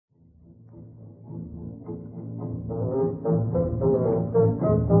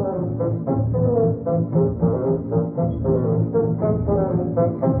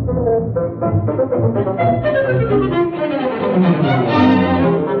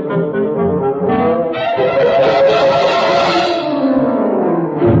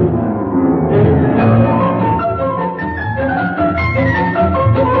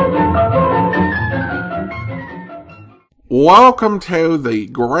Welcome to the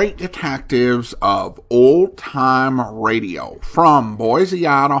Great Detectives of Old Time Radio. From Boise,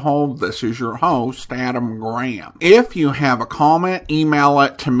 Idaho, this is your host, Adam Graham. If you have a comment, email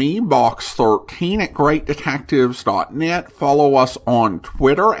it to me, box13@greatdetectives.net. Follow us on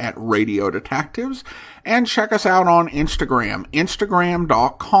Twitter at Radio Detectives. And check us out on Instagram,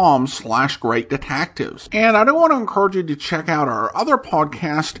 instagram.com/Great Detectives. And I do want to encourage you to check out our other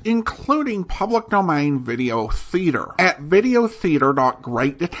podcast, including public domain video theater at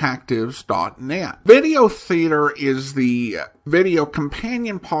videotheater.greatdetectives.net. Video theater is the video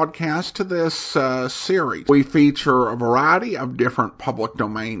companion podcast to this series. We feature a variety of different public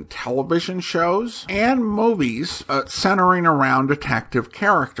domain television shows and movies centering around detective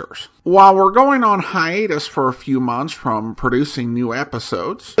characters. While we're going on hiatus for a few months from producing new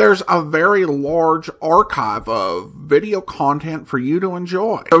episodes, there's a very large archive of video content for you to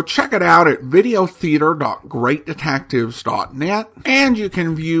enjoy. So check it out at videotheater.greatdetectives.net, and you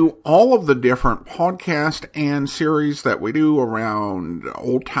can view all of the different podcasts and series that we do around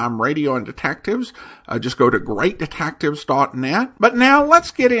old-time radio and detectives. Just go to greatdetectives.net. But now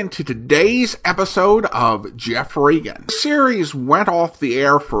let's get into today's episode of Jeff Regan. The series went off the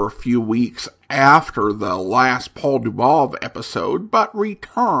air for a few weeks after the last Paul Dubov episode, but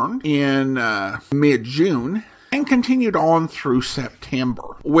returned in mid-June and continued on through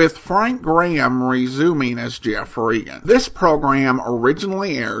September, with Frank Graham resuming as Jeff Regan. This program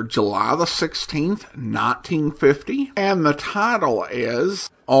originally aired July the 16th, 1950, and the title is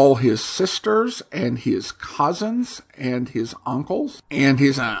All His Sisters and His Cousins and His Uncles and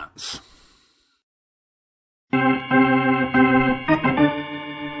His Aunts.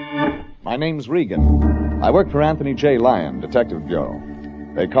 My name's Regan. I work for Anthony J. Lyon, Detective Bureau.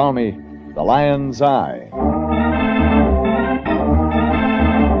 They call me the Lion's Eye.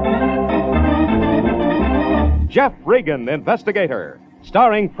 Jeff Regan, Investigator,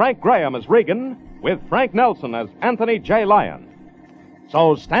 starring Frank Graham as Regan, with Frank Nelson as Anthony J. Lyon.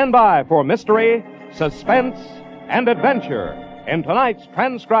 So stand by for mystery, suspense, and adventure in tonight's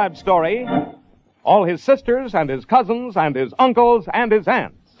transcribed story, All His Sisters and His Cousins and His Uncles and His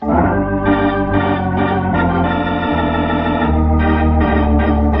Aunts.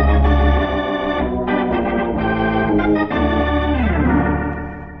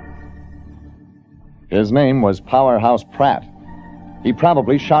 His name was Powerhouse Pratt. He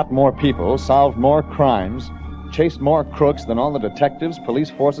probably shot more people, solved more crimes, chased more crooks than all the detectives, police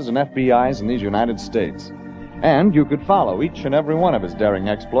forces, and FBIs in these United States. And you could follow each and every one of his daring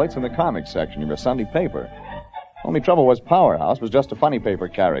exploits in the comics section of your Sunday paper. Only trouble was Powerhouse was just a funny paper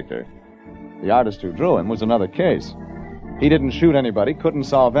character. The artist who drew him was another case. He didn't shoot anybody, couldn't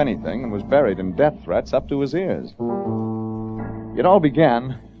solve anything, and was buried in death threats up to his ears. It all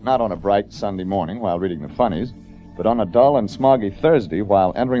began not on a bright Sunday morning while reading the funnies, but on a dull and smoggy Thursday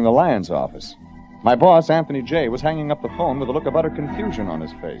while entering the Lion's office. My boss, Anthony J., was hanging up the phone with a look of utter confusion on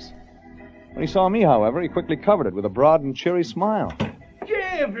his face. When he saw me, however, he quickly covered it with a broad and cheery smile.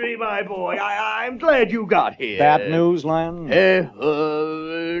 Jeffrey, my boy, I'm glad you got here. Bad news, Lyon?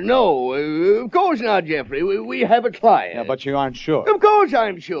 No, of course not, Jeffrey. We have a client. Yeah, but you aren't sure. Of course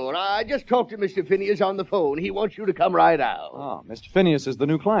I'm sure. I just talked to Mr. Phineas on the phone. He wants you to come right out. Oh, Mr. Phineas is the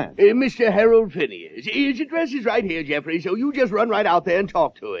new client. Mr. Harold Phineas. His address is right here, Jeffrey, so you just run right out there and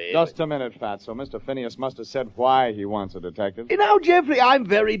talk to him. Just a minute, Fatso. Mr. Phineas must have said why he wants a detective. Now, Jeffrey, I'm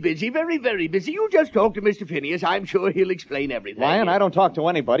very busy, very, very busy. You just talk to Mr. Phineas. I'm sure he'll explain everything. Lyon, I don't talk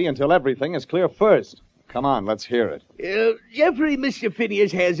to anybody until everything is clear first. Come on, let's hear it. Jeffrey, Mr.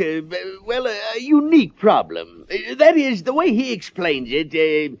 Phineas has a unique problem. That is, the way he explains it,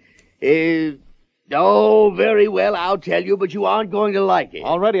 very well, I'll tell you, but you aren't going to like it.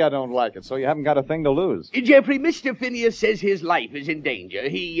 Already I don't like it, so you haven't got a thing to lose. Jeffrey, Mr. Phineas says his life is in danger.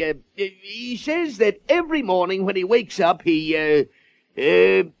 He says that every morning when he wakes up, he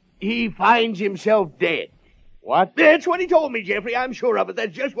finds himself dead. What? That's what he told me, Jeffrey. I'm sure of it.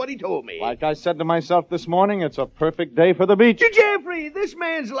 That's just what he told me. Like I said to myself this morning, it's a perfect day for the beach. Jeffrey, this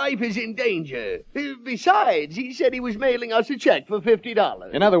man's life is in danger. Besides, he said he was mailing us a check for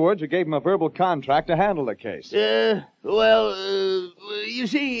 $50. In other words, you gave him a verbal contract to handle the case. You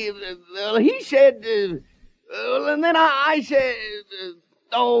see, he said, and then I said...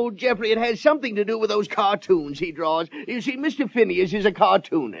 Oh, Jeffrey, it has something to do with those cartoons he draws. You see, Mr. Phineas is a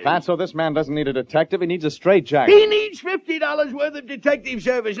cartoonist. Fatso, this man doesn't need a detective. He needs a straitjacket. He needs $50 worth of detective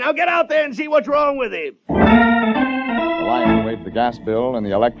service. Now get out there and see what's wrong with him. The Lion waved the gas bill and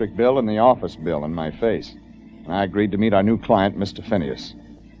the electric bill and the office bill in my face. I agreed to meet our new client, Mr. Phineas.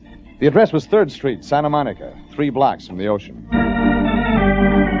 The address was 3rd Street, Santa Monica, 3 blocks from the ocean.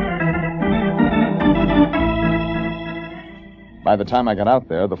 By the time I got out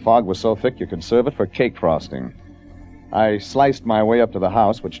there, the fog was so thick you could serve it for cake frosting. I sliced my way up to the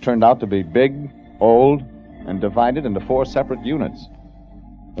house, which turned out to be big, old, and divided into 4 separate units.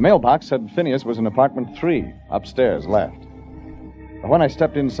 The mailbox said Phineas was in apartment 3, upstairs, left. But when I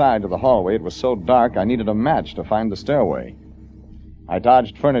stepped inside to the hallway, it was so dark I needed a match to find the stairway. I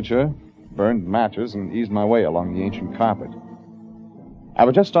dodged furniture, burned matches, and eased my way along the ancient carpet. I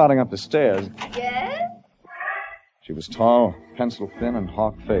was just starting up the stairs. Yes? She was tall, pencil-thin, and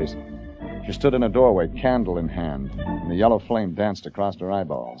hawk-faced. She stood in a doorway, candle in hand, and the yellow flame danced across her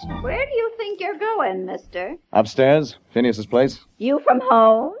eyeballs. Where do you think you're going, mister? Upstairs, Phineas's place. You from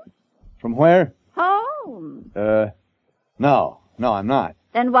home? From where? Home. No, I'm not.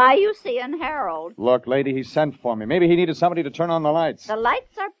 Then why you seeing Harold? Look, lady, he sent for me. Maybe he needed somebody to turn on the lights. The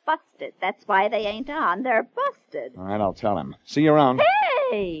lights are busted. That's why they ain't on. They're busted. All right, I'll tell him. See you around.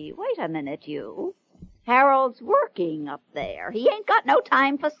 Hey, wait a minute, you. Harold's working up there. He ain't got no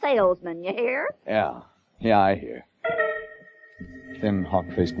time for salesmen, you hear? Yeah, I hear. Thin,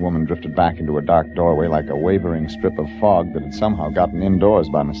 hawk-faced woman drifted back into a dark doorway like a wavering strip of fog that had somehow gotten indoors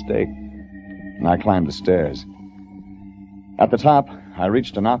by mistake. And I climbed the stairs. At the top, I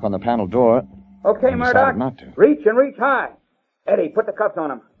reached to knock on the panel door. Okay, Murdoch. Not to. Reach and reach high. Eddie, put the cuffs on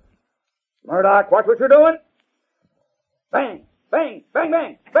him. Murdoch, watch what you're doing. Bang, bang, bang,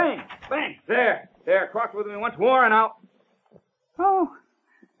 bang, bang, bang. There, cross with me once more and out. Oh.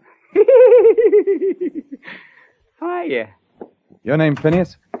 Hiya. Your name,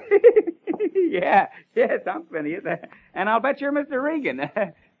 Phineas? Yes, I'm Phineas. And I'll bet you're Mr. Regan,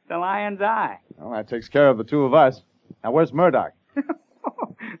 the Lion's Eye. Well, that takes care of the 2 of us. Now, where's Murdoch?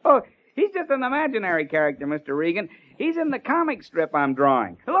 Oh, he's just an imaginary character, Mr. Regan. He's in the comic strip I'm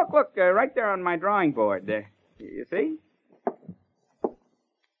drawing. Look, right there on my drawing board. You see?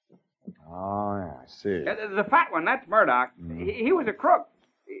 Oh, yeah, I see. The fat one, that's Murdoch. He was a crook.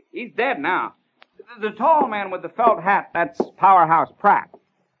 He's dead now. The tall man with the felt hat, that's Powerhouse Pratt.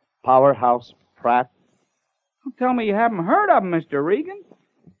 Powerhouse Pratt? Don't tell me you haven't heard of him, Mr. Regan.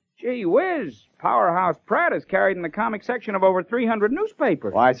 Gee whiz, Powerhouse Pratt is carried in the comic section of over 300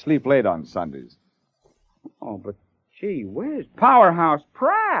 newspapers. Well, I sleep late on Sundays. Oh, but gee whiz, Powerhouse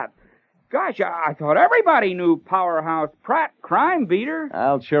Pratt. Gosh, I thought everybody knew Powerhouse Pratt, crime beater.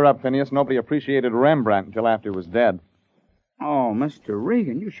 I'll cheer up, Phineas. Nobody appreciated Rembrandt until after he was dead. Oh, Mr.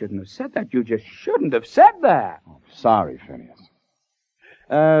 Regan, you shouldn't have said that. You just shouldn't have said that. Oh, sorry, Phineas.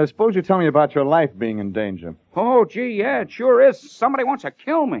 Suppose you tell me about your life being in danger. Oh, gee, yeah, it sure is. Somebody wants to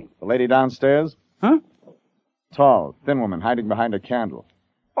kill me. The lady downstairs? Huh? Tall, thin woman hiding behind a candle.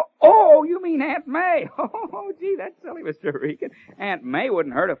 Oh, you mean Aunt May. Oh, gee, that's silly, Mr. Regan. Aunt May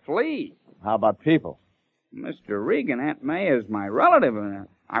wouldn't hurt a flea. How about people? Mr. Regan, Aunt May is my relative, and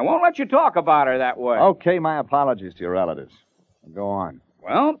I won't let you talk about her that way. Okay, my apologies to your relatives. Go on.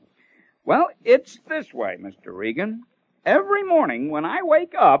 Well, it's this way, Mr. Regan. Every morning when I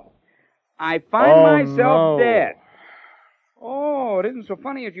wake up, I find myself dead. Oh, it isn't so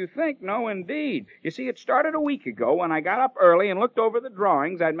funny as you think. No, indeed. You see, it started a week ago when I got up early and looked over the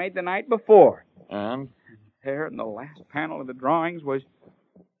drawings I'd made the night before. And? There in the last panel of the drawings was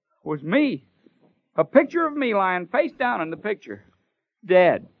me. A picture of me lying face down in the picture.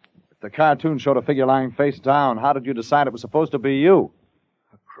 Dead. The cartoon showed a figure lying face down. How did you decide it was supposed to be you?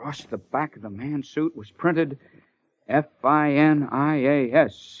 Across the back of the man's suit was printed F-I-N-I-A-S,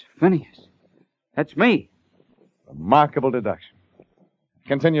 Phineas. That's me. Remarkable deduction.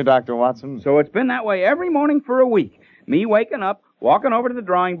 Continue, Dr. Watson. So it's been that way every morning for a week. Me waking up, walking over to the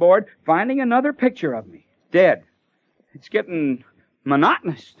drawing board, finding another picture of me. Dead. It's getting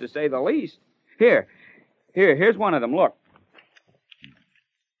monotonous, to say the least. Here's one of them. Look.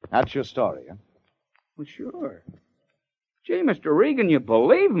 That's your story, huh? Well, sure. Gee, Mr. Regan, you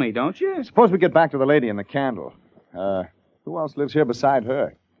believe me, don't you? Suppose we get back to the lady in the candle. Who else lives here beside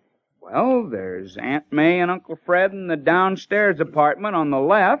her? Well, there's Aunt May and Uncle Fred in the downstairs apartment on the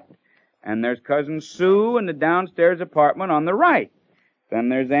left, and there's Cousin Sue in the downstairs apartment on the right. Then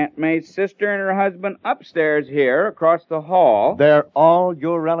there's Aunt May's sister and her husband upstairs here across the hall. They're all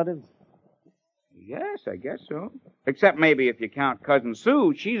your relatives? Yes, I guess so. Except maybe if you count Cousin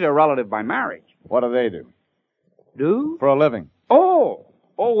Sue, she's a relative by marriage. What do they do? Do? For a living.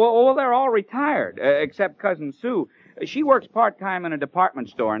 Well, they're all retired, except Cousin Sue. She works part-time in a department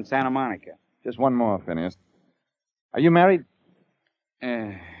store in Santa Monica. Just one more, Phineas. Are you married?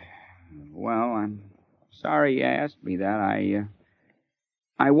 Well, I'm sorry you asked me that.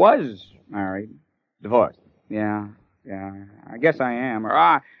 I was married. Divorced? Yeah. I guess I am.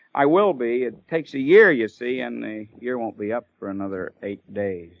 Or I will be. It takes a year, you see, and the year won't be up for another 8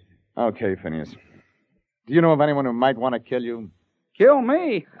 days. Okay, Phineas. Do you know of anyone who might want to kill you? Kill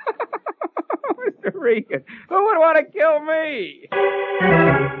me? Mr. Regan, who would want to kill me?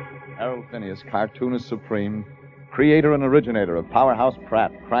 Harold Phineas, cartoonist supreme, creator and originator of Powerhouse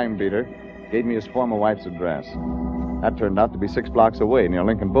Pratt, crime beater, gave me his former wife's address. That turned out to be 6 blocks away near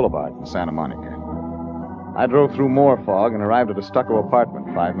Lincoln Boulevard in Santa Monica. I drove through more fog and arrived at a stucco apartment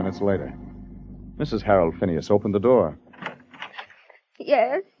 5 minutes later. Mrs. Harold Phineas opened the door.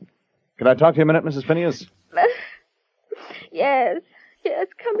 Yes. Could I talk to you a minute, Mrs. Phineas? Yes. Yes,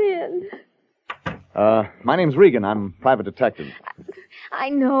 come in. My name's Regan. I'm a private detective. I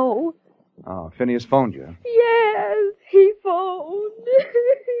know. Oh, Phineas phoned you. Yes, he phoned.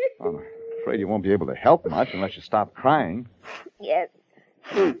 I'm afraid you won't be able to help much unless you stop crying. Yes.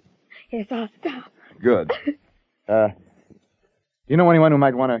 Yes, I'll stop. Good. Do you know anyone who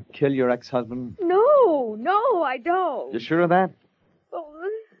might want to kill your ex-husband? No, I don't. You sure of that? Oh,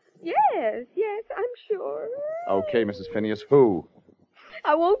 yes, I'm sure. Okay, Mrs. Phineas. Who?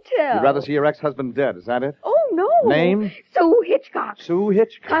 I won't tell. You'd rather see your ex-husband dead, is that it? Oh, no. Name? Sue Hitchcock. Sue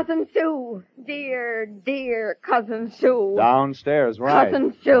Hitchcock. Cousin Sue. Dear Cousin Sue. Downstairs, right.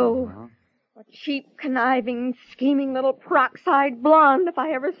 Cousin Sue. Uh-huh. A cheap, conniving, scheming little peroxide blonde, if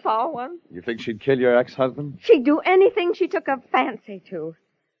I ever saw one. You think she'd kill your ex-husband? She'd do anything she took a fancy to.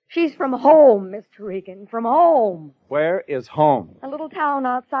 She's from home, Mr. Regan, from home. Where is home? A little town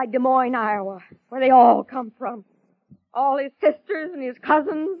outside Des Moines, Iowa, where they all come from. All his sisters and his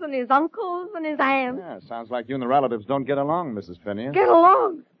cousins and his uncles and his aunts. Yeah, sounds like you and the relatives don't get along, Mrs. Phineas. Get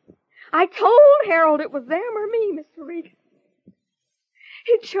along. I told Harold it was them or me, Mr. Regan.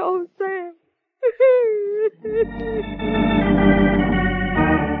 He chose them.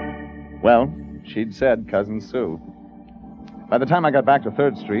 Well, she'd said Cousin Sue. By the time I got back to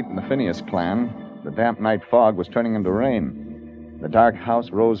 3rd Street and the Phineas clan, the damp night fog was turning into rain. The dark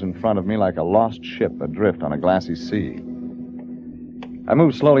house rose in front of me like a lost ship adrift on a glassy sea. I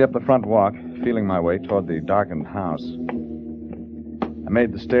moved slowly up the front walk, feeling my way toward the darkened house. I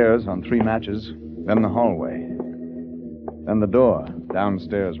made the stairs on 3 matches, then the hallway, then the door,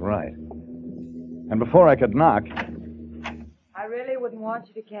 downstairs right. And before I could knock... I really wouldn't want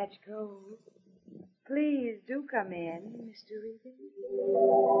you to catch cold. Please do come in, Mr. Regan.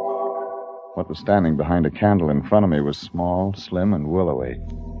 What was standing behind a candle in front of me was small, slim, and willowy.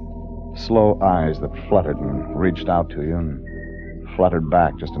 Slow eyes that fluttered and reached out to you and fluttered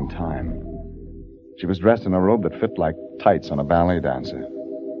back just in time. She was dressed in a robe that fit like tights on a ballet dancer.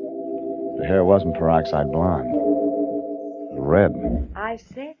 Her hair wasn't peroxide blonde. It was red. I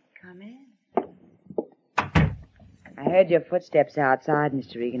said come in. I heard your footsteps outside,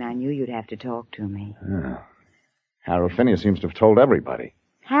 Mr. Regan. I knew you'd have to talk to me. Yeah. Harold Phineas seems to have told everybody.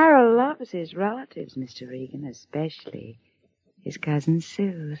 Harold loves his relatives, Mr. Regan, especially his cousin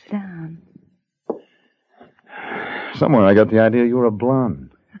Sue. Sit down. Somewhere I got the idea you were a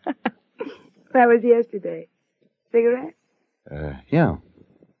blonde. That was yesterday. Cigarette? Yeah.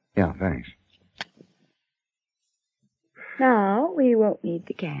 Yeah, thanks. No, we won't need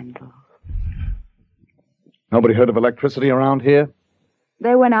the candle. Nobody heard of electricity around here?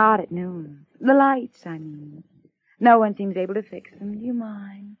 They went out at noon. The lights, I mean. No one seems able to fix them. Do you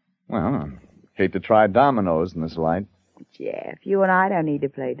mind? Well, I hate to try dominoes in this light. Jeff, you and I don't need to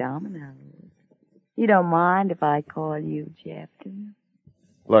play dominoes. You don't mind if I call you Jeff, do you?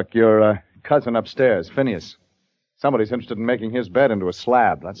 Look, your cousin upstairs, Phineas. Somebody's interested in making his bed into a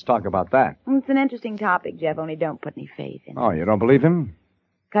slab. Let's talk about that. It's an interesting topic, Jeff, only don't put any faith in it. Oh, you don't believe him?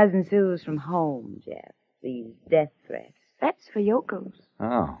 Cousin Sue's from home, Jeff. These death threats. That's for yokels.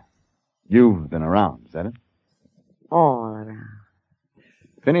 Oh. You've been around, is that it? All around.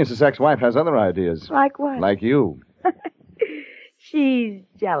 Phineas's ex-wife has other ideas. Like what? Like you. She's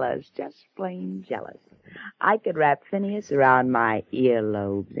jealous, just plain jealous. I could wrap Phineas around my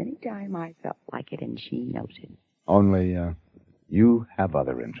earlobes any time I felt like it, and she knows it. Only, you have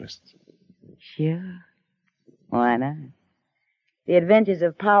other interests. Sure. Why not? The adventures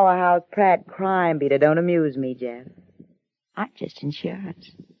of Powerhouse Pratt crime beater don't amuse me, Jeff. I'm just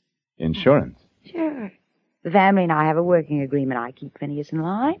insurance. Insurance? Sure. The family and I have a working agreement. I keep Phineas in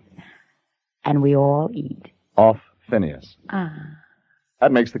line, and we all eat. Off Phineas. Ah.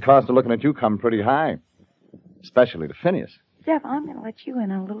 That makes the cost of looking at you come pretty high. Especially to Phineas. Jeff, I'm going to let you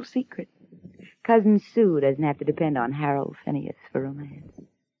in on a little secret. Cousin Sue doesn't have to depend on Harold Phineas for romance.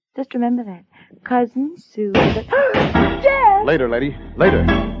 Just remember that. Cousin Sue... Jeff! Later, lady. Later.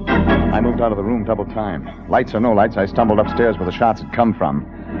 I moved out of the room double time. Lights or no lights, I stumbled upstairs where the shots had come from.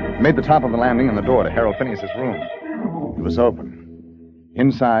 Made the top of the landing and the door to Harold Phineas's room. It was open.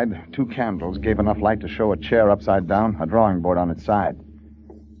 Inside, 2 candles gave enough light to show a chair upside down, a drawing board on its side.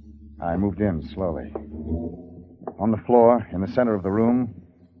 I moved in slowly. On the floor, in the center of the room,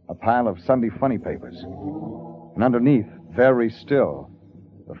 a pile of Sunday funny papers. And underneath, very still,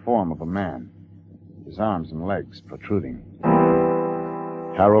 the form of a man, his arms and legs protruding.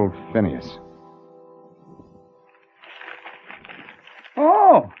 Harold Phineas.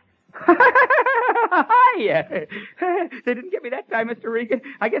 Oh! Hi! They didn't get me that time, Mr. Regan.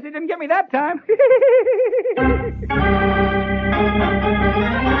 I guess they didn't get me that time.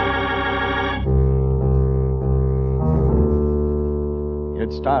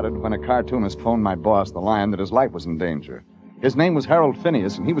 It started when a cartoonist phoned my boss, the Lion, that his life was in danger. His name was Harold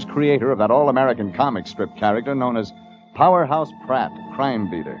Phineas, and he was creator of that all-American comic strip character known as Powerhouse Pratt, crime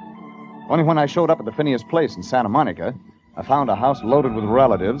beater. Only when I showed up at the Phineas place in Santa Monica, I found a house loaded with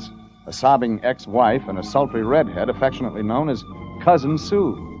relatives, a sobbing ex-wife, and a sultry redhead affectionately known as Cousin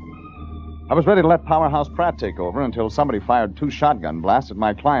Sue. I was ready to let Powerhouse Pratt take over until somebody fired 2 shotgun blasts at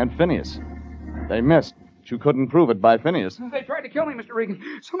my client, Phineas. They missed, but you couldn't prove it by Phineas. They tried to kill me, Mr. Regan.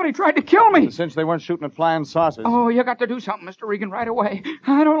 Somebody tried to kill me. Since they weren't shooting at flying saucers. Oh, you got to do something, Mr. Regan, right away.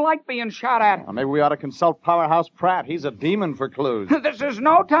 I don't like being shot at. Well, maybe we ought to consult Powerhouse Pratt. He's a demon for clues. This is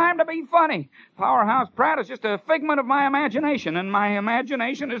no time to be funny. Powerhouse Pratt is just a figment of my imagination, and my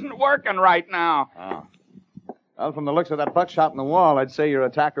imagination isn't working right now. Oh. Well, from the looks of that buckshot in the wall, I'd say your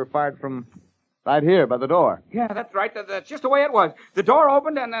attacker fired from right here by the door. Yeah, that's right. That's just the way it was. The door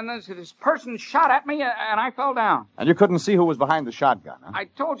opened, and then this person shot at me, and I fell down. And you couldn't see who was behind the shotgun, huh? I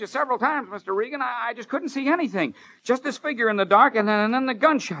told you several times, Mr. Regan, I just couldn't see anything. Just this figure in the dark, and then the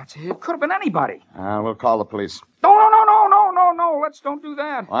gunshots. It could have been anybody. We'll call the police. No. Let's don't do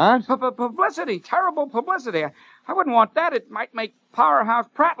that. What? Publicity. Terrible publicity. I wouldn't want that. It might make Powerhouse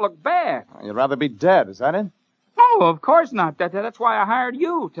Pratt look bad. You'd rather be dead, is that it? No, of course not. That's why I hired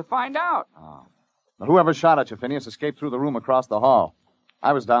you, to find out. Oh. But whoever shot at you, Phineas, escaped through the room across the hall.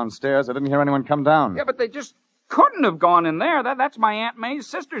 I was downstairs. I didn't hear anyone come down. Yeah, but they just couldn't have gone in there. That's my Aunt May's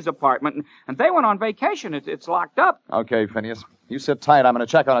sister's apartment, and they went on vacation. It's locked up. Okay, Phineas. You sit tight. I'm going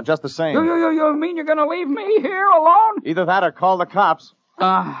to check on it just the same. You mean you're going to leave me here alone? Either that or call the cops.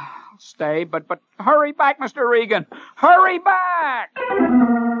 Stay, but hurry back, Mr. Regan. Hurry back!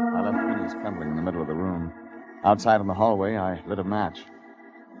 I left Phineas trembling in the middle of the room. Outside in the hallway, I lit a match.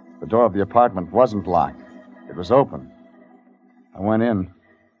 The door of the apartment wasn't locked. It was open. I went in.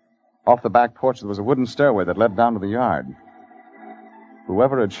 Off the back porch, there was a wooden stairway that led down to the yard.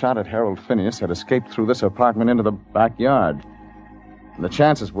 Whoever had shot at Harold Phineas had escaped through this apartment into the backyard. And the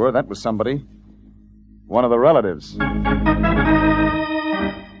chances were that was somebody. One of the relatives.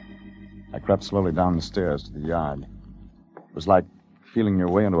 I crept slowly down the stairs to the yard. It was like feeling your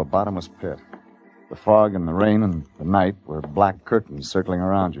way into a bottomless pit. The fog and the rain and the night were black curtains circling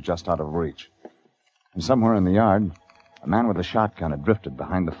around you just out of reach. And somewhere in the yard, a man with a shotgun had drifted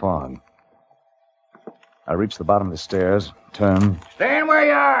behind the fog. I reached the bottom of the stairs, turned. Stand where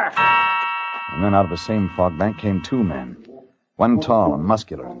you are! And then out of the same fog bank came 2 men. One tall and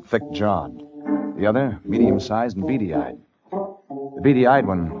muscular and thick-jawed. The other medium-sized and beady-eyed. The beady-eyed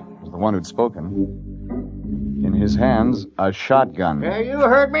one was the one who'd spoken. In his hands, a shotgun. Yeah, you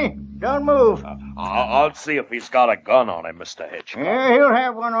heard me. Don't move. I'll see if he's got a gun on him, Mr. Hitchcock. Yeah, he'll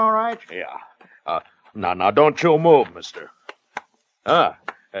have one, all right. Yeah. Now, don't you move, mister. Yeah,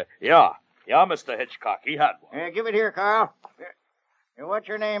 Mr. Hitchcock, he had one. Give it here, Carl. What's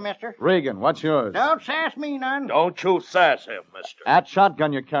your name, mister? Regan, what's yours? Don't sass me none. Don't you sass him, mister. That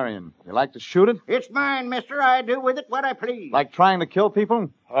shotgun you're carrying. You like to shoot it? It's mine, mister. I do with it what I please. Like trying to kill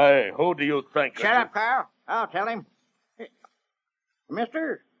people? Hey, who do you think? Shut up, Carl. I'll tell him.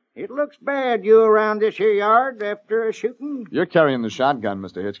 Mister, it looks bad you around this here yard after a shooting. You're carrying the shotgun,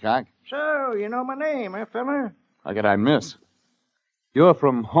 Mr. Hitchcock. So, you know my name, fella? How could I miss? You're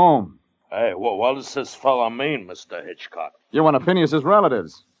from home. Hey, what does this fella mean, Mr. Hitchcock? You're one of Phineas's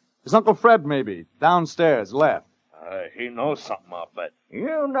relatives. His Uncle Fred, maybe. Downstairs, left. He knows something, I'll bet.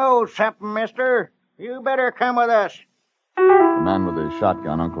 You know something, mister. You better come with us. The man with the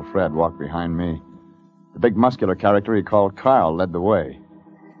shotgun, Uncle Fred, walked behind me. The big muscular character he called Carl led the way.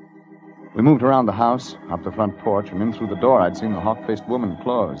 We moved around the house, up the front porch, and in through the door I'd seen the hawk-faced woman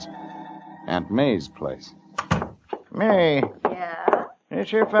close. Aunt May's place. May, Yeah? this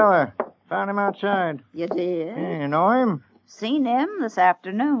here fella. Found him outside. You did? You know him? Seen him this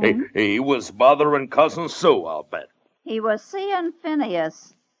afternoon. He was bothering Cousin Sue, I'll bet. He was seeing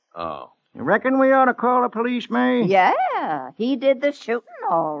Phineas. Oh. You reckon we ought to call the police, May? Yeah, he did the shooting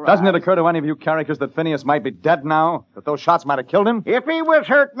all right. Doesn't it occur to any of you characters that Phineas might be dead now? That those shots might have killed him? If he was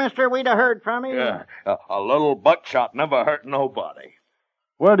hurt, mister, we'd have heard from him. Yeah, a little buckshot never hurt nobody.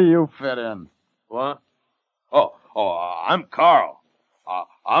 Where do you fit in? What? Oh, I'm Carl.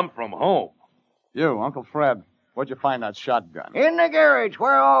 I'm from home. You, Uncle Fred. Where'd you find that shotgun? In the garage,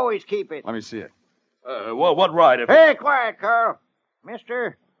 where I always keep it. Let me see it. What right? Hey, quiet, Carl.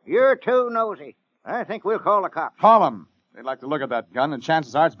 Mister, you're too nosy. I think we'll call the cops. Call them. They'd like to look at that gun, and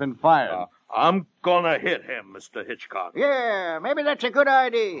chances are it's been fired. I'm gonna hit him, Mr. Hitchcock. Yeah, maybe that's a good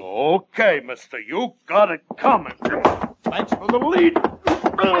idea. Okay, mister, you got it coming. Thanks for the lead.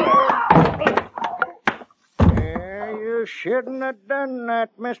 Yeah, you shouldn't have done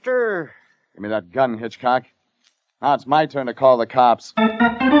that, mister. Give me that gun, Hitchcock. Now it's my turn to call the cops.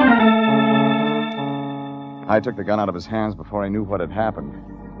 I took the gun out of his hands before I knew what had happened.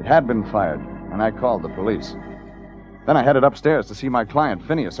 It had been fired, and I called the police. Then I headed upstairs to see my client,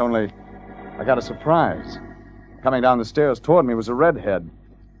 Phineas, only I got a surprise. Coming down the stairs toward me was a redhead,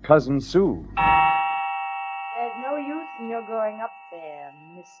 Cousin Sue. There's no use in your going up there,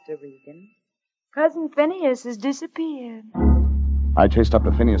 Mr. Regan. Cousin Phineas has disappeared. I chased up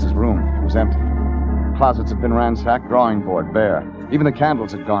to Phineas's room. It was empty. Closets had been ransacked, drawing board bare. Even the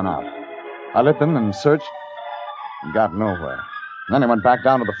candles had gone out. I lit them and searched and got nowhere. And then I went back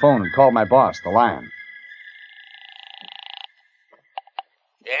down to the phone and called my boss, the Lion.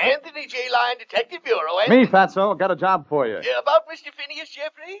 Anthony J. Lion, Detective Bureau. Me, Fatso. Got a job for you. About Mr. Phineas,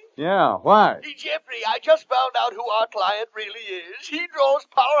 Jeffrey? Yeah, why? Jeffrey, I just found out who our client really is. He draws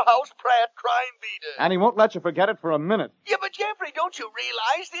Powerhouse Pratt, crime beater. And he won't let you forget it for a minute. Yeah, but Jeffrey, don't you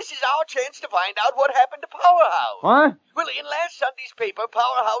realize this is our chance to find out what happened to Powerhouse? What? Well, in last Sunday's paper,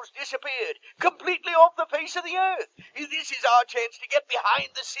 Powerhouse disappeared, completely off the face of the earth. This is our chance to get behind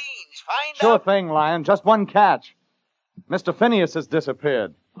the scenes, find Sure out... thing, Lion. Just one catch. Mr. Phineas has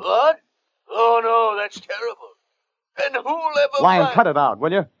disappeared. What? Oh, no, that's terrible. And who'll ever... Lion, cut it out,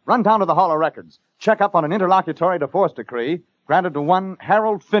 will you? Run down to the Hall of Records. Check up on an interlocutory divorce decree granted to one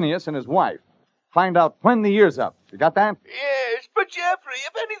Harold Phineas and his wife. Find out when the year's up. You got that? Yes, but Jeffrey,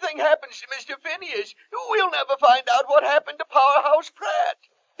 if anything happens to Mr. Phineas, we'll never find out what happened to Powerhouse Pratt.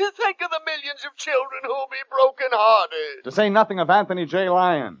 Think of the millions of children who'll be broken-hearted. To say nothing of Anthony J.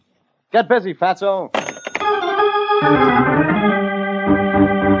 Lion. Get busy, Fatso.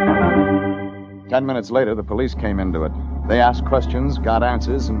 10 minutes later, the police came into it. They asked questions, got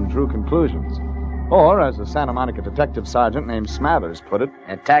answers, and drew conclusions. Or, as a Santa Monica detective sergeant named Smathers put it,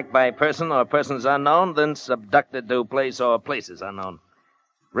 attacked by person or persons unknown, then abducted to place or places unknown.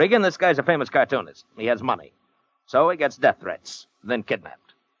 Regan, this guy's a famous cartoonist. He has money. So he gets death threats, then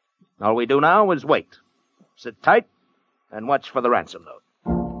kidnapped. All we do now is wait. Sit tight and watch for the ransom note.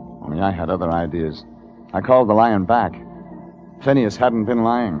 Only I had other ideas. I called the Lion back. Phineas hadn't been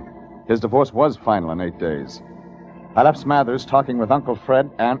lying. His divorce was final in 8 days. I left Smathers talking with Uncle Fred,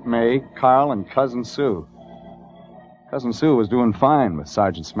 Aunt May, Carl, and Cousin Sue. Cousin Sue was doing fine with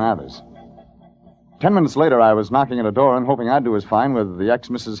Sergeant Smathers. 10 minutes later, I was knocking at a door and hoping I'd do as fine with the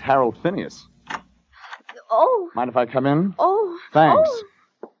ex-Mrs. Harold Phineas. Oh. Mind if I come in? Oh. Thanks.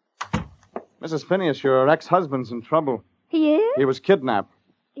 Oh. Mrs. Phineas, your ex-husband's in trouble. He is? He was kidnapped.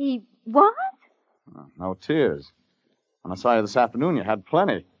 He what? No tears. When I saw you this afternoon, you had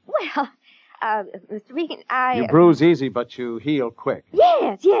plenty. Well, Mr. Regan, You bruise easy, but you heal quick.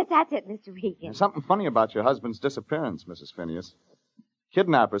 Yes, that's it, Mr. Regan. There's something funny about your husband's disappearance, Mrs. Phineas.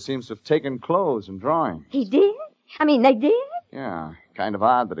 Kidnapper seems to have taken clothes and drawing. He did? I mean, they did? Yeah, kind of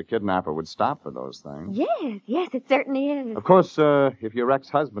odd that a kidnapper would stop for those things. Yes, it certainly is. Of course, if your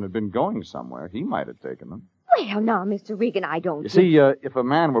ex-husband had been going somewhere, he might have taken them. Well, now, Mr. Regan, I don't... You see, if a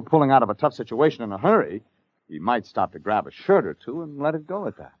man were pulling out of a tough situation in a hurry, he might stop to grab a shirt or two and let it go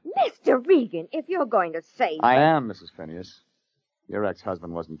at that. Mr. Regan, if you're going to say... I am, Mrs. Phineas. Your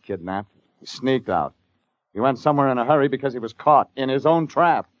ex-husband wasn't kidnapped. He sneaked out. He went somewhere in a hurry because he was caught in his own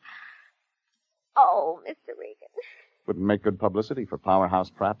trap. Oh, Mr. Regan. Wouldn't make good publicity for Powerhouse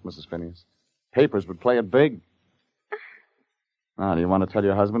Pratt, Mrs. Phineas. Papers would play it big. Now, do you want to tell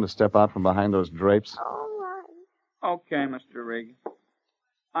your husband to step out from behind those drapes? All right. Okay, Mr. Regan.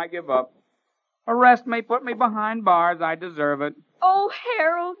 I give up. Arrest me, put me behind bars. I deserve it. Oh,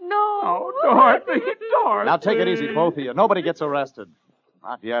 Harold, no. Oh, Dorothy, Dorothy. Now, take it easy, both of you. Nobody gets arrested.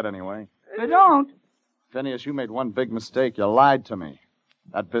 Not yet, anyway. They don't. Phineas, you made one big mistake. You lied to me.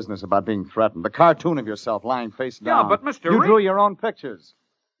 That business about being threatened. The cartoon of yourself lying face down. Yeah, but Mr. You drew your own pictures.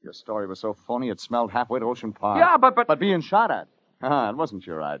 Your story was so phony it smelled halfway to Ocean Park. Yeah, but... But being shot at. It wasn't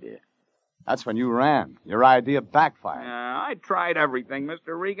your idea. That's when you ran. Your idea backfired. I tried everything,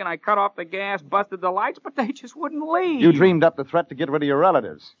 Mr. Regan. I cut off the gas, busted the lights, but they just wouldn't leave. You dreamed up the threat to get rid of your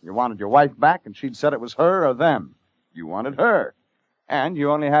relatives. You wanted your wife back, and she'd said it was her or them. You wanted her. And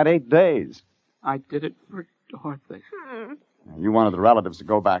you only had 8 days. I did it for Dorothy. You wanted the relatives to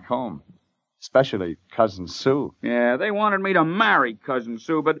go back home. Especially Cousin Sue. Yeah, they wanted me to marry Cousin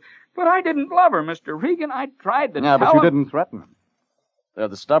Sue, but I didn't love her, Mr. Regan. I tried to Yeah, tell but you them. didn't threaten them. They're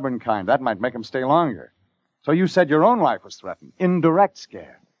the stubborn kind. That might make them stay longer. So you said your own life was threatened. Indirect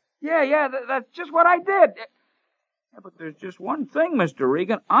scare. Yeah, that's just what I did. Yeah, but there's just one thing, Mr.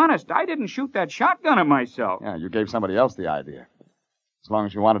 Regan. Honest, I didn't shoot that shotgun at myself. Yeah, you gave somebody else the idea. As long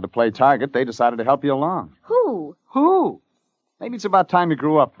as you wanted to play target, they decided to help you along. Who? Who? Maybe it's about time you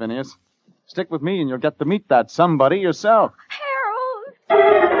grew up, Phineas. Stick with me and you'll get to meet that somebody yourself.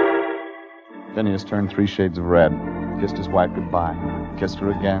 Harold! Phineas turned 3 shades of red, kissed his wife goodbye, kissed her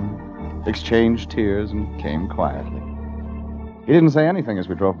again, exchanged tears, and came quietly. He didn't say anything as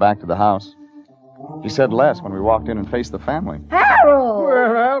we drove back to the house. He said less when we walked in and faced the family. Harold!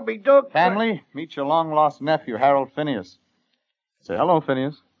 Well, I'll be dooked. Family, meet your long-lost nephew, Harold Phineas. Say hello,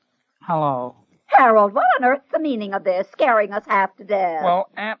 Phineas. Hello. Harold, what on earth's the meaning of this, scaring us half to death? Well,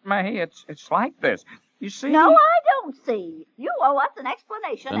 Aunt May, it's like this. You see... No, I don't see. You owe us an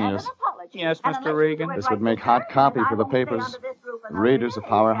explanation and an Phineas. apology. Yes, And Mr. unless you Regan. do it This right would make this hot minute, copy I for the won't stay papers. under this roof The another Raiders of day.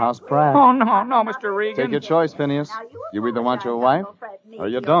 Powerhouse Pratt. Oh, no, Mr. Regan. Take your choice, Phineas. Now, you You either want your apologize, wife Uncle Fred, me or you for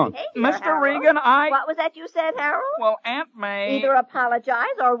your don't. behavior, Mr. Harold. Regan, What was that you said, Harold? Well, Aunt May... Either apologize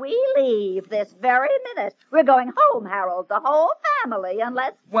or we leave this very minute. We're going home, Harold, the whole family,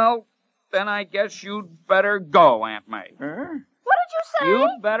 unless... Well, then I guess you'd better go, Aunt May. Huh? What did you say?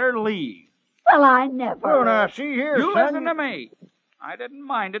 You'd better leave. Well, I never... Oh, now, see here, You son. listen to me. I didn't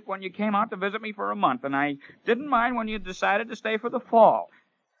mind it when you came out to visit me for a month, and I didn't mind when you decided to stay for the fall.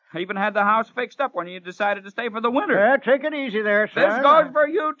 I even had the house fixed up when you decided to stay for the winter. Take it easy there, son. This goes for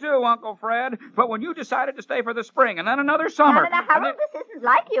you, too, Uncle Fred. But when you decided to stay for the spring and then another summer... Now, Harold, this isn't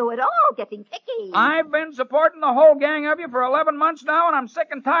like you at all, getting picky. I've been supporting the whole gang of you for 11 months now, and I'm sick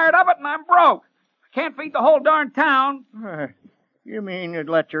and tired of it, and I'm broke. I can't feed the whole darn town. You mean you'd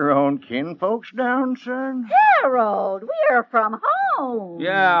let your own kinfolks down, son? Harold, we're from home.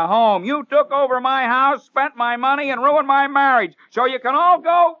 Yeah, home. You took over my house, spent my money, and ruined my marriage. So you can all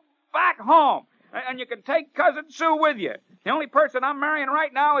go back home. And you can take Cousin Sue with you. The only person I'm marrying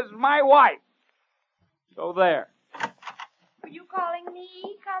right now is my wife. So there. Were you calling me,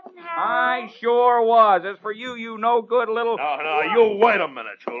 Cousin Harold? I sure was. As for you, you no good little... No, you wait a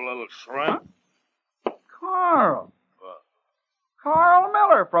minute, you little shrimp. Carl. Carl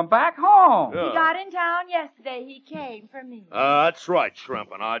Miller from back home. He got in town yesterday. He came for me. That's right,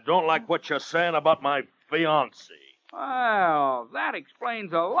 Shrimp, and I don't like what you're saying about my fiancée. Well, that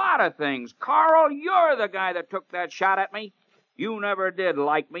explains a lot of things. Carl, you're the guy that took that shot at me. You never did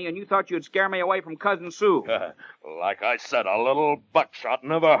like me, and you thought you'd scare me away from Cousin Sue. Like I said, a little buckshot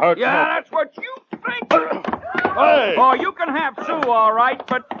never hurt Yeah, nobody. that's what you think. Hey! Oh, you can have Sue, all right,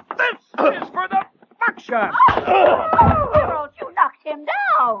 but this is for the buckshot. Harold, you knocked him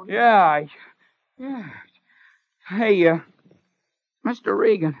down. Yeah. Hey, Mr.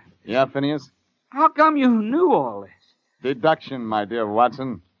 Regan. Yeah, Phineas? How come you knew all this? Deduction, my dear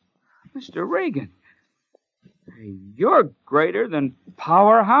Watson. Mr. Regan, you're greater than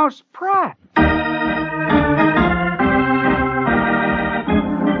Powerhouse Pratt.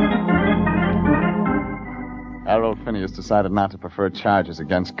 Harold Phineas decided not to prefer charges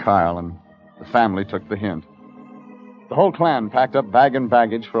against Carl, and the family took the hint. The whole clan packed up bag and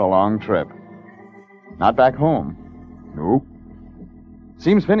baggage for a long trip. Not back home. Nope.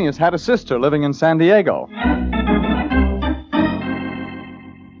 Seems Phineas had a sister living in San Diego.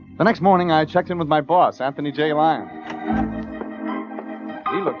 The next morning, I checked in with my boss, Anthony J. Lyon.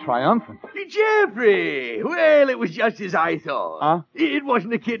 He looked triumphant. Jeffrey! Well, it was just as I thought. Huh? It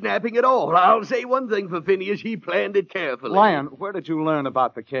wasn't a kidnapping at all. I'll say one thing for Phineas. He planned it carefully. Lyon, where did you learn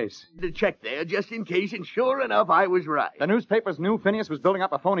about the case? To check there, just in case, and sure enough, I was right. The newspapers knew Phineas was building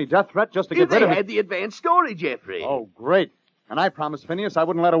up a phony death threat just to get rid of They it. had the advance story, Jeffrey. Oh, great. And I promised Phineas I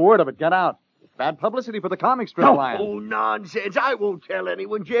wouldn't let a word of it get out. Bad publicity for the comic strip, Lyon. Oh, nonsense. I won't tell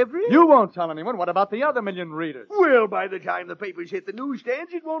anyone, Jeffrey. You won't tell anyone. What about the other million readers? Well, by the time the papers hit the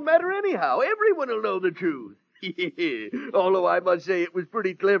newsstands, it won't matter anyhow. Everyone will know the truth. Although I must say it was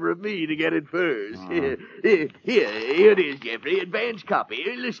pretty clever of me to get it first. Here it is, Jeffrey. Advance copy.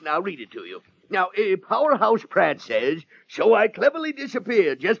 Listen, I'll read it to you. Now, Powerhouse Pratt says, so I cleverly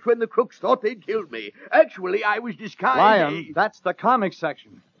disappeared just when the crooks thought they'd killed me. Actually, I was disguised. Lyon, that's the comic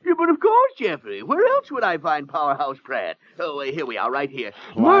section. Yeah, but of course, Jeffrey. Where else would I find Powerhouse Pratt? Oh, here we are, right here.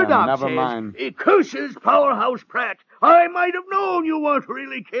 Lyon, Murdoch never says, mind. Curses Powerhouse Pratt. I might have known you weren't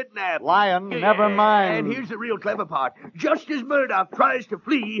really kidnapped. Lyon, never mind. And here's the real clever part. Just as Murdoch tries to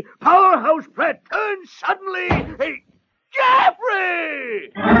flee, Powerhouse Pratt turns suddenly. Hey,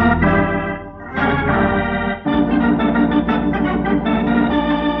 Jeffrey!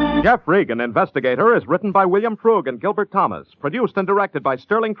 Jeff Regan, Investigator, is written by William Krug and Gilbert Thomas, produced and directed by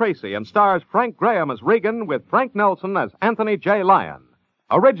Sterling Tracy, and stars Frank Graham as Regan with Frank Nelson as Anthony J. Lyon.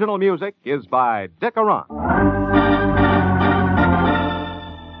 Original music is by Dick Arant.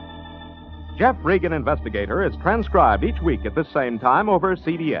 Jeff Regan, Investigator, is transcribed each week at this same time over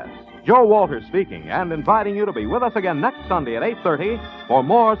CBS. Joe Walters speaking and inviting you to be with us again next Sunday at 8:30 for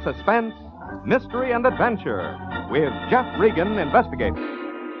more suspense, mystery, and adventure with Jeff Regan, Investigator.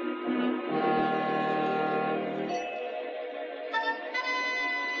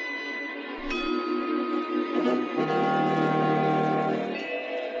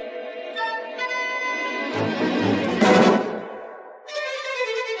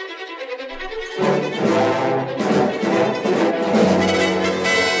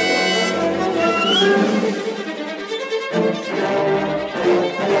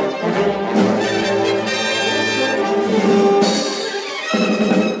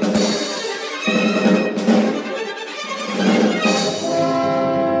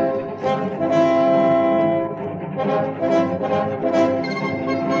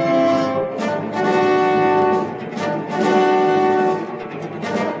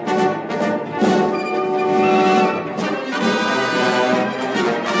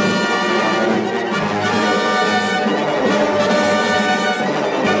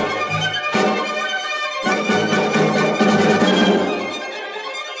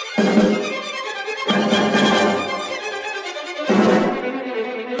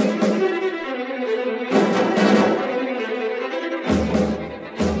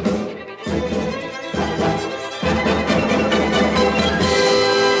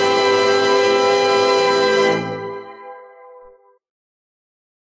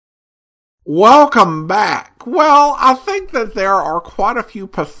 Welcome back. Well, I think that there are quite a few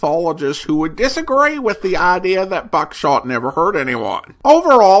pathologists who would disagree with the idea that Buckshot never hurt anyone.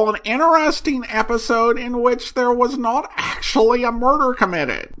 Overall, an interesting episode in which there was not actually a murder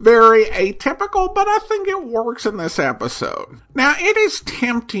committed. Very atypical, but I think it works in this episode. Now, it is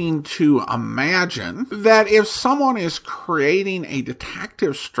tempting to imagine that if someone is creating a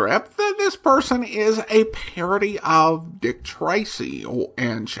detective strip, that this person is a parody of Dick Tracy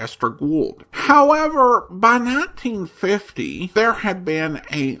and Chester Gould. However, by 1950, there had been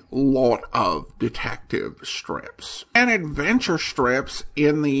a lot of detective strips and adventure strips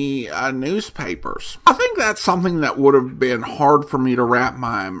in the newspapers. I think that's something that would have been hard for me to wrap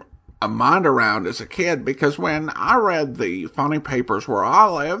my mind around as a kid, because when I read the funny papers where I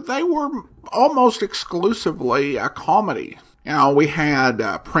lived, they were almost exclusively a comedy. You know, we had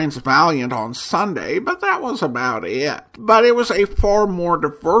Prince Valiant on Sunday, but that was about it. But it was a far more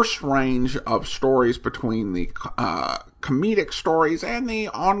diverse range of stories between the comedic stories and the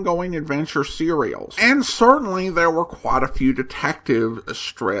ongoing adventure serials. And certainly there were quite a few detective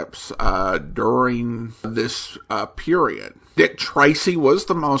strips during this period. Dick Tracy was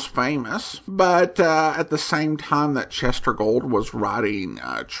the most famous, but at the same time that Chester Gould was writing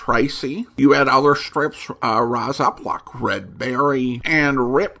Tracy, you had other strips rise up like Red Berry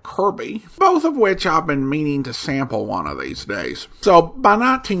and Rip Kirby, both of which I've been meaning to sample one of these days. So by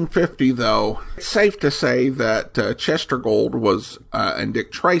 1950, though, it's safe to say that Chester Gould and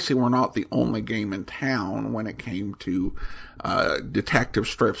Dick Tracy were not the only game in town when it came to detective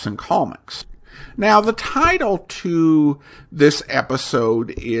strips and comics. Now, the title to this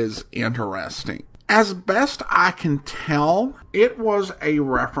episode is interesting. As best I can tell, it was a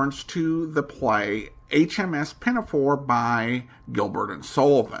reference to the play HMS Pinafore by Gilbert and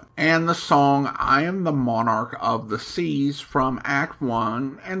Sullivan, and the song I Am the Monarch of the Seas from Act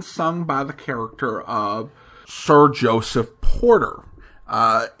 1, and sung by the character of Sir Joseph Porter.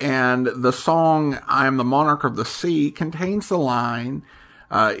 And the song I Am the Monarch of the Sea contains the line,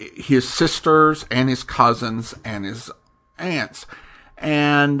 his sisters and his cousins and his aunts.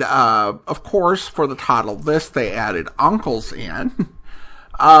 And, of course, for the title of this, they added uncles in.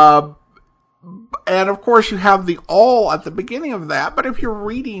 And, of course, you have the all at the beginning of that. But if you're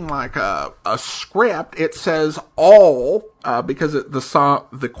reading like a script, it says all, because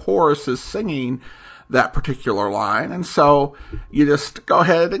the chorus is singing that particular line. And so you just go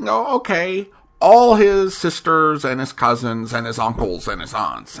ahead and go, okay, all his sisters and his cousins and his uncles and his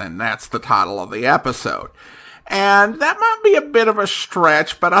aunts. And that's the title of the episode. And that might be a bit of a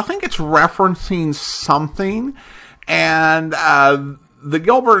stretch, but I think it's referencing something. And the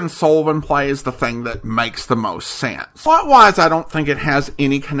Gilbert and Sullivan play is the thing that makes the most sense. Plot-wise, I don't think it has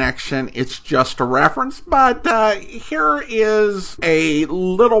any connection. It's just a reference. But here is a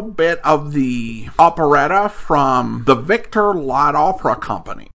little bit of the operetta from the Victor Light Opera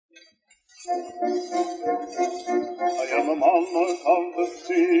Company. I am a monarch of the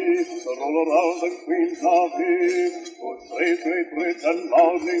sea, the ruler of the queens of thee, whose great Britain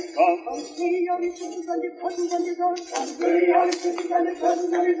loudly comes.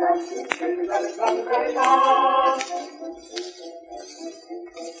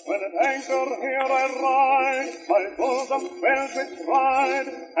 When at anchor here I ride, my bosom swells with pride,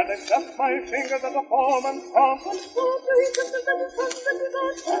 and I snap my fingers at the foeman's pump.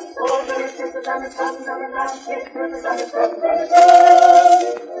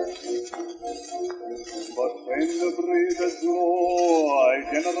 But when the breezes blow, I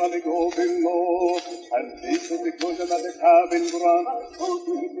generally go below, and sleep to the cushion of the cabin ground.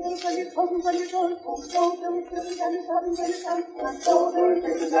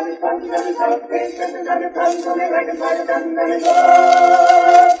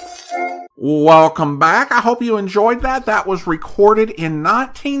 Welcome back. I hope you enjoyed that. That was recorded in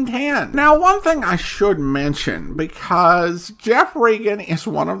 1910. Now, one thing I should mention, because Jeff Regan is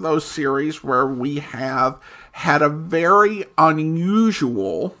one of those series where we have had a very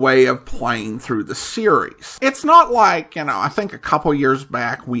unusual way of playing through the series. It's not like, I think a couple years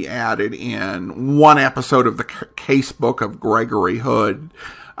back we added in one episode of the Casebook of Gregory Hood,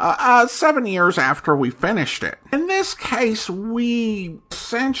 7 years after we finished it. In this case, we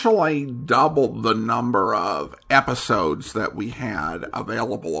essentially doubled the number of episodes that we had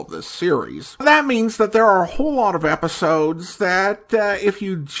available of this series. That means that there are a whole lot of episodes that if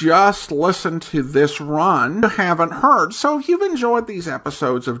you just listen to this run, you haven't heard. So if you've enjoyed these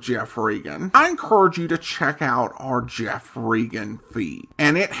episodes of Jeff Regan, I encourage you to check out our Jeff Regan feed.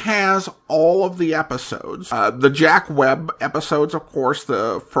 And it has all of the episodes. The Jack Webb episodes, of course,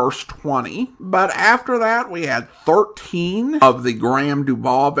 the first 20. But after that, we had 13 of the Graham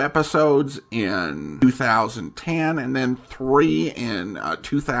Duvall episodes in 2010, and then 3 in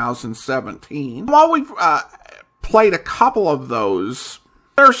 2017. While we've played a couple of those,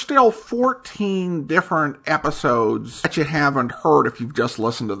 there's still 14 different episodes that you haven't heard if you've just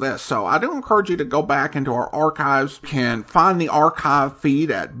listened to this. So I do encourage you to go back into our archives. You can find the archive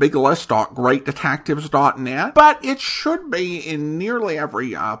feed at biglist.greatdetectives.net, but it should be in nearly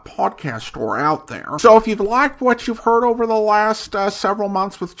every podcast store out there. So if you've liked what you've heard over the last several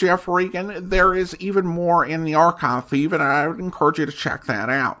months with Jeff Regan, there is even more in the archive feed, and I would encourage you to check that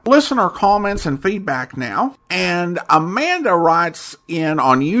out. Listener comments and feedback now. And Amanda writes in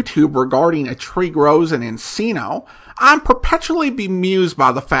on YouTube regarding A Tree Grows in Encino. I'm perpetually bemused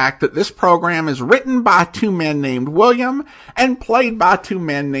by the fact that this program is written by two men named William and played by two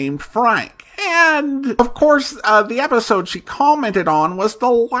men named Frank. And, of course, the episode she commented on was the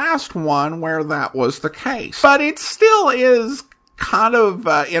last one where that was the case. But it still is kind of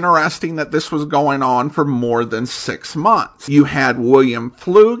interesting that this was going on for more than 6 months. You had William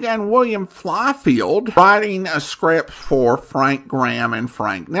Flug and William Flyfield writing a script for Frank Graham and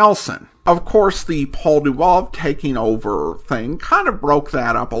Frank Nelson. Of course, the Paul Duvall taking over thing kind of broke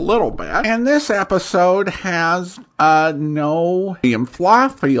that up a little bit. And this episode has no William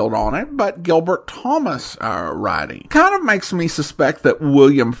Flyfield on it, but Gilbert Thomas writing. Kind of makes me suspect that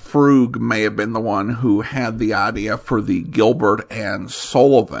William Frug may have been the one who had the idea for the Gilbert and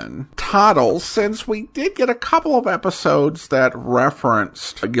Sullivan titles, since we did get a couple of episodes that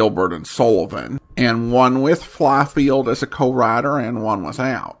referenced Gilbert and Sullivan, and one with Flyfield as a co-writer and one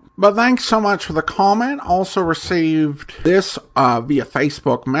without. But thanks so much for the comment. Also received this via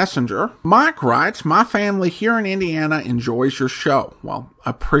Facebook Messenger. Mike writes, my family here in Indiana enjoys your show. Well,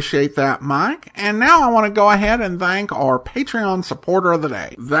 appreciate that, Mike. And now I want to go ahead and thank our Patreon supporter of the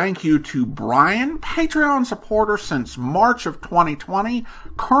day. Thank you to Brian, Patreon supporter since March of 2020,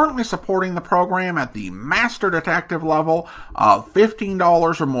 currently supporting the program at the Master Detective level of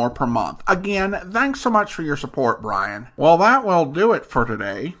 $15 or more per month. Again, thanks so much for your support, Brian. Well, that will do it for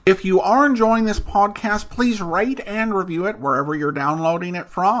today. If you are enjoying this podcast, please rate and review it wherever you're downloading it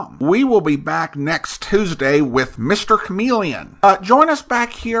from. We will be back next Tuesday with Mr. Chameleon. Join us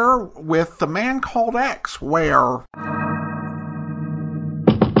back here with The Man Called X, where...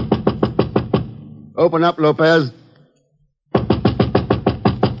 Open up, Lopez.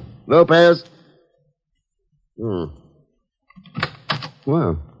 Lopez.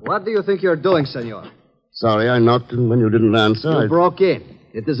 Well. What do you think you're doing, senor? Sorry, I knocked, and when you didn't answer, You broke in.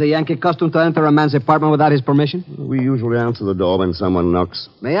 It is a Yankee custom to enter a man's apartment without his permission? We usually answer the door when someone knocks.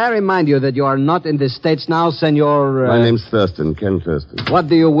 May I remind you that you are not in the States now, senor... My name's Thurston, Ken Thurston. What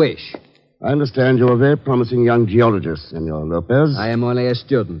do you wish? I understand you're a very promising young geologist, Senor Lopez. I am only a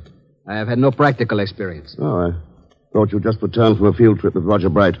student. I have had no practical experience. Oh, I thought you just returned from a field trip with Roger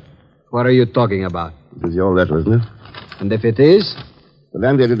Bright. What are you talking about? It is your letter, isn't it? And if it is? The The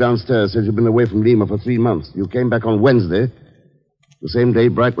landlady downstairs says you've been away from Lima for 3 months. You came back on Wednesday, the same day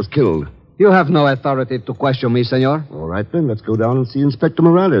Bright was killed. You have no authority to question me, senor. All right, then. Let's go down and see Inspector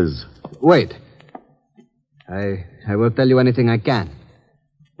Morales. Wait. I will tell you anything I can.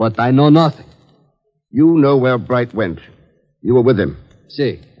 But I know nothing. You know where Bright went. You were with him.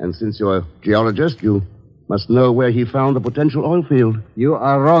 See. And since you're a geologist, you must know where he found the potential oil field. You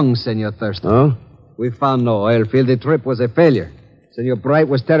are wrong, Senor Thurston. Huh? We found no oil field. The trip was a failure. Senor Bright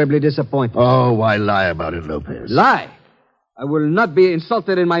was terribly disappointed. Oh, why lie about it, Lopez? Lie? I will not be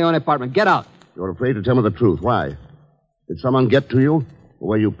insulted in my own apartment. Get out. You're afraid to tell me the truth. Why? Did someone get to you? Or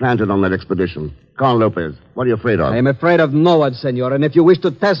were you planted on that expedition? Carl Lopez, what are you afraid of? I am afraid of no one, senor, and if you wish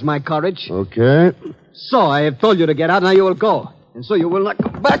to test my courage... Okay. So, I have told you to get out, now you will go. And so you will not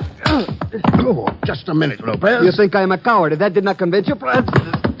come back. Oh, just a minute, Lopez. You think I am a coward. If that did not convince you, perhaps...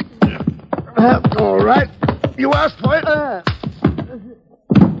 All right. You asked for it.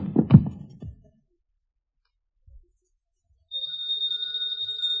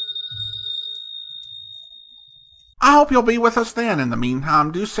 I hope you'll be with us then. In the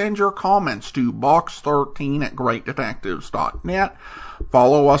meantime, do send your comments to box13@greatdetectives.net.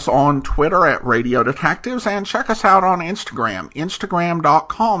 Follow us on Twitter at Radio Detectives and check us out on Instagram,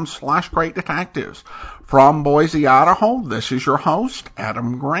 instagram.com/greatdetectives. From Boise, Idaho, this is your host,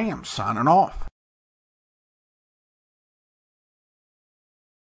 Adam Graham, signing off.